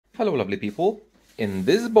Hello lovely people. In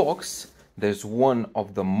this box there's one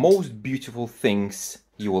of the most beautiful things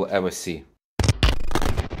you will ever see.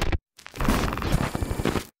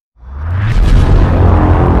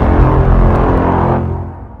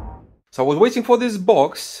 So I was waiting for this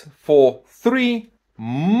box for 3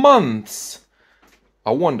 months.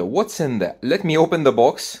 I wonder what's in there. Let me open the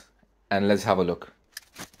box and let's have a look.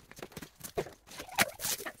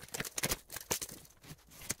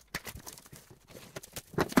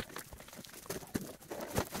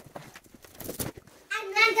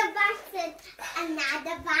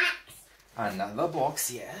 Another box,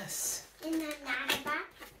 yes. And another box.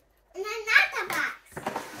 And another box.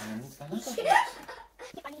 And another box.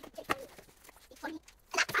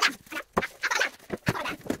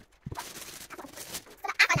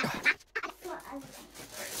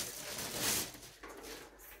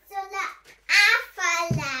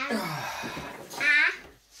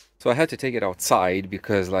 So I had to take it outside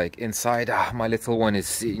because like inside my little one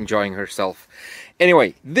is enjoying herself.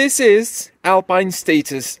 Anyway, this is Alpine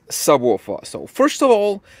Status subwoofer. So first of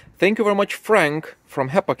all, thank you very much Frank from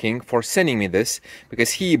Heppa King for sending me this,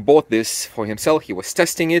 because he bought this for himself. He was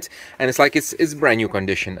testing it and it's like it's brand new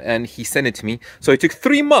condition and he sent it to me. So it took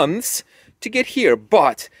 3 months to get here,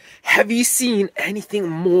 but have you seen anything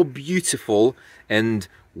more beautiful and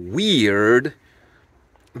weird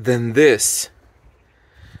than this?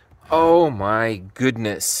 Oh my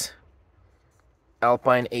goodness.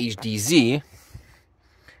 Alpine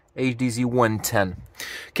HDZ-110.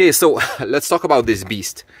 Okay, so let's talk about this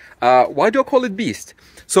beast. Why do I call it beast?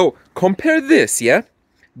 So compare this, yeah?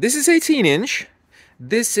 This is 18-inch.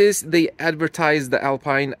 This is, they advertise the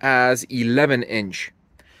Alpine as 11-inch.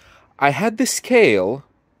 I had the scale.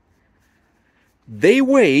 They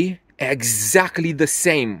weigh exactly the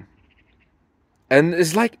same. And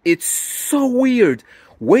it's like, it's so weird.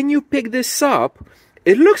 When you pick this up,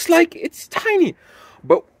 it looks like it's tiny,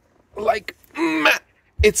 but like,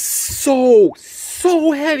 it's so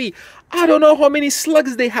heavy. I don't know how many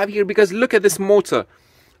slugs they have here, because look at this motor.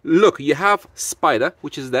 Look, you have Spider,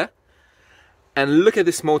 which is there, and look at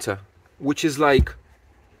this motor, which is like,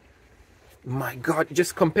 my God,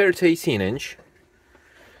 just compare it to 18-inch.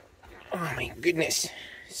 Oh my goodness,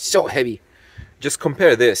 so heavy. Just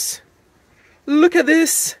compare this. Look at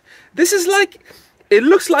this. This is like, it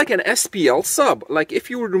looks like an SPL sub. Like if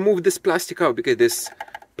you would remove this plastic cover, because this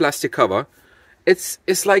plastic cover, it's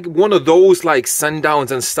like one of those like Sundowns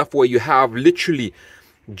and stuff where you have literally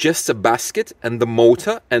just a basket and the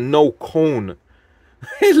motor and no cone.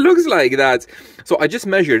 It looks like that. So I just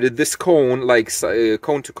measured it. This cone, like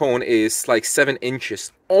cone to cone, is like 7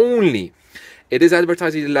 inches only. It is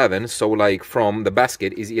advertised 11, so like from the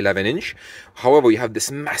basket is 11-inch. However, you have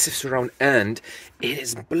this massive surround and it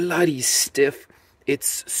is bloody stiff.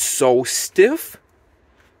 It's so stiff,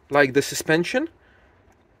 like the suspension.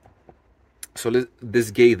 So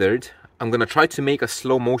this gathered. I'm gonna try to make a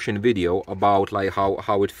slow motion video about like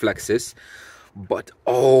how it flexes, but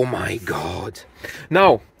oh my God.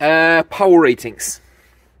 Now power ratings.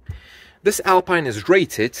 This Alpine is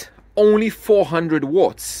rated only 400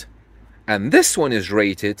 watts and this one is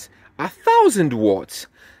rated 1000 watts.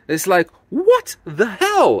 It's like, what the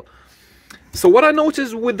hell? So what I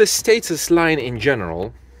noticed with the Status line in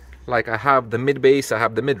general, like I have the mid-bass, I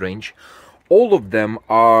have the mid-range, all of them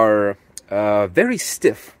are very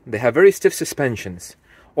stiff. They have very stiff suspensions,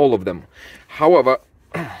 all of them. However,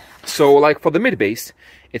 so like for the mid-bass,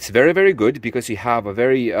 it's very good because you have a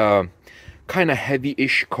very kind of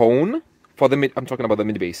heavy-ish cone. For the mid, I'm talking about the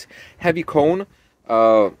mid-bass. Heavy cone,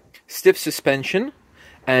 stiff suspension,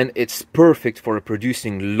 and it's perfect for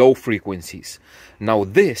producing low frequencies. Now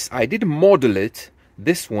this, I did model it,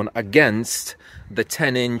 this one, against the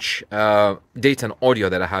 10-inch Dayton audio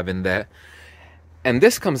that I have in there, and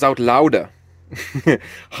this comes out louder.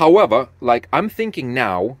 However, like I'm thinking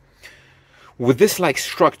now, with this like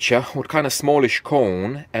structure, with kind of smallish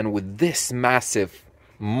cone, and with this massive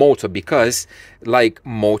motor, because like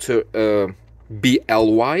motor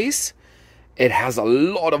BL-wise, it has a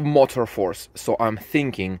lot of motor force. So I'm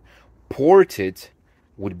thinking ported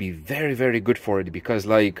would be very good for it, because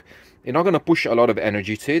like you're not gonna push a lot of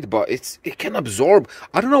energy to it, but it can absorb.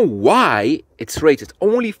 I don't know why it's rated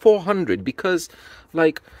only 400, because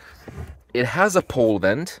like it has a pole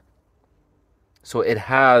vent, so it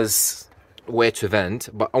has where to vent,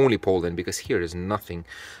 but only pole vent, because here is nothing.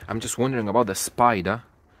 I'm just wondering about the Spider.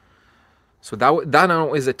 So that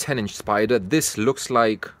now is a 10-inch Spider. This looks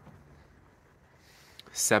like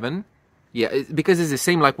 7, yeah, because it's the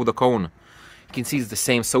same like with the cone. You can see it's the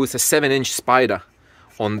same. So it's a 7-inch Spider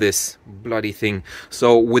on this bloody thing.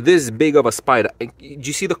 So with this big of a Spider, do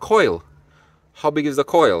you see the coil? How big is the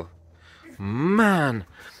coil? Man,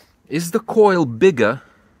 is the coil bigger?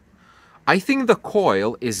 I think the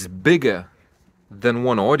coil is bigger than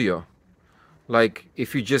One Audio. Like,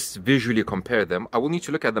 if you just visually compare them, I will need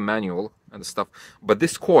to look at the manual and stuff, but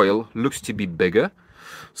this coil looks to be bigger.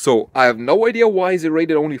 So I have no idea why is it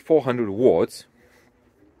rated only 400 watts,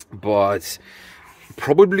 but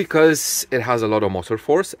probably because it has a lot of motor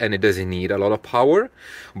force and it doesn't need a lot of power.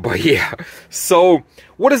 But yeah, so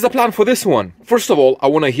what is the plan for this one? First of all, I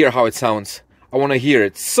want to hear how it sounds. I want to hear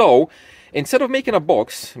it. So instead of making a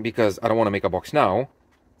box, because I don't want to make a box now,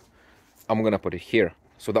 I'm gonna put it here.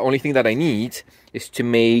 So the only thing that I need is to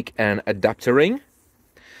make an adapter ring.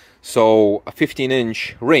 So a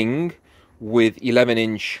 15-inch ring with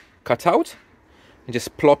 11-inch cutout, and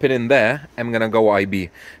just plop it in there. I'm gonna go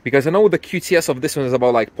IB, because I know the QTS of this one is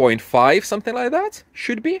about like 0.5, something like that,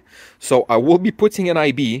 should be. So I will be putting an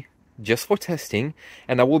IB just for testing,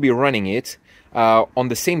 and I will be running it on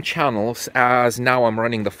the same channels as now I'm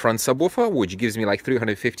running the front subwoofer, which gives me like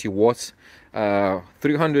 350 watts,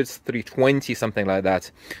 300, 320, something like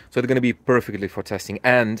that. So it's going to be perfectly for testing.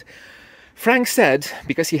 And Frank said,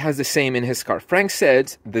 because he has the same in his car, Frank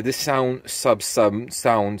said that this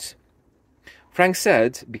sounds, Frank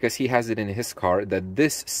said, because he has it in his car, that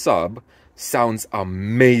this sub sounds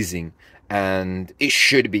amazing. And it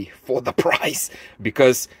should be for the price,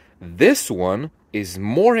 because this one is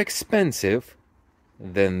more expensive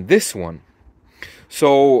than this one.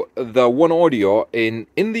 So the One Audio in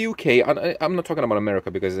the UK, I'm not talking about America,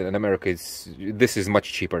 because in America this is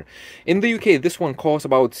much cheaper. In the UK, this one costs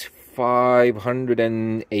about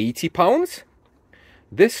 580 pounds.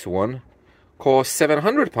 This one costs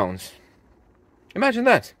 700 pounds. Imagine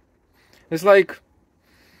that. It's like,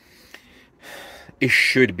 it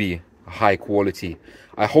should be high quality.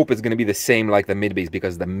 I hope it's going to be the same like the mid bass,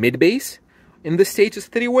 because the mid bass in the Status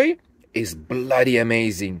 3-way is bloody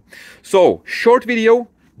amazing. So short video,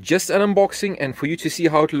 just an unboxing, and for you to see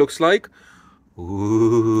how it looks like.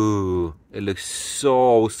 Ooh, it looks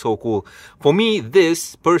so cool. For me,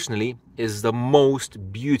 this personally is the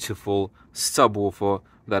most beautiful subwoofer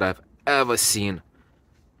that I've ever seen.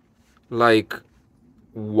 Like,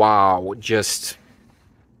 wow, just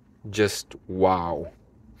wow.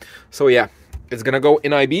 So yeah, it's gonna go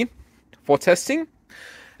in IB for testing,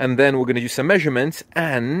 and then we're gonna do some measurements,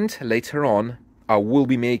 and later on I will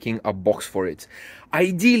be making a box for it.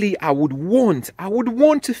 Ideally, I would want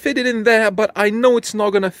to fit it in there, but I know it's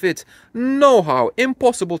not gonna fit. No how,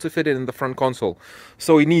 impossible to fit it in the front console.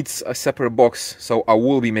 So it needs a separate box. So I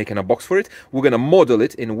will be making a box for it. We're gonna model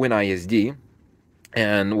it in WinISD,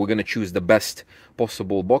 and we're gonna choose the best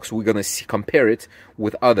possible box. We're gonna compare it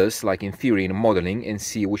with others, like in theory and modeling, and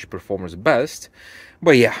see which performs best.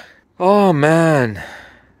 But yeah, oh man,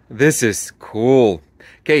 this is cool.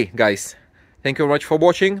 Okay guys, thank you very much for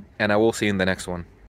watching, and I will see you in the next one.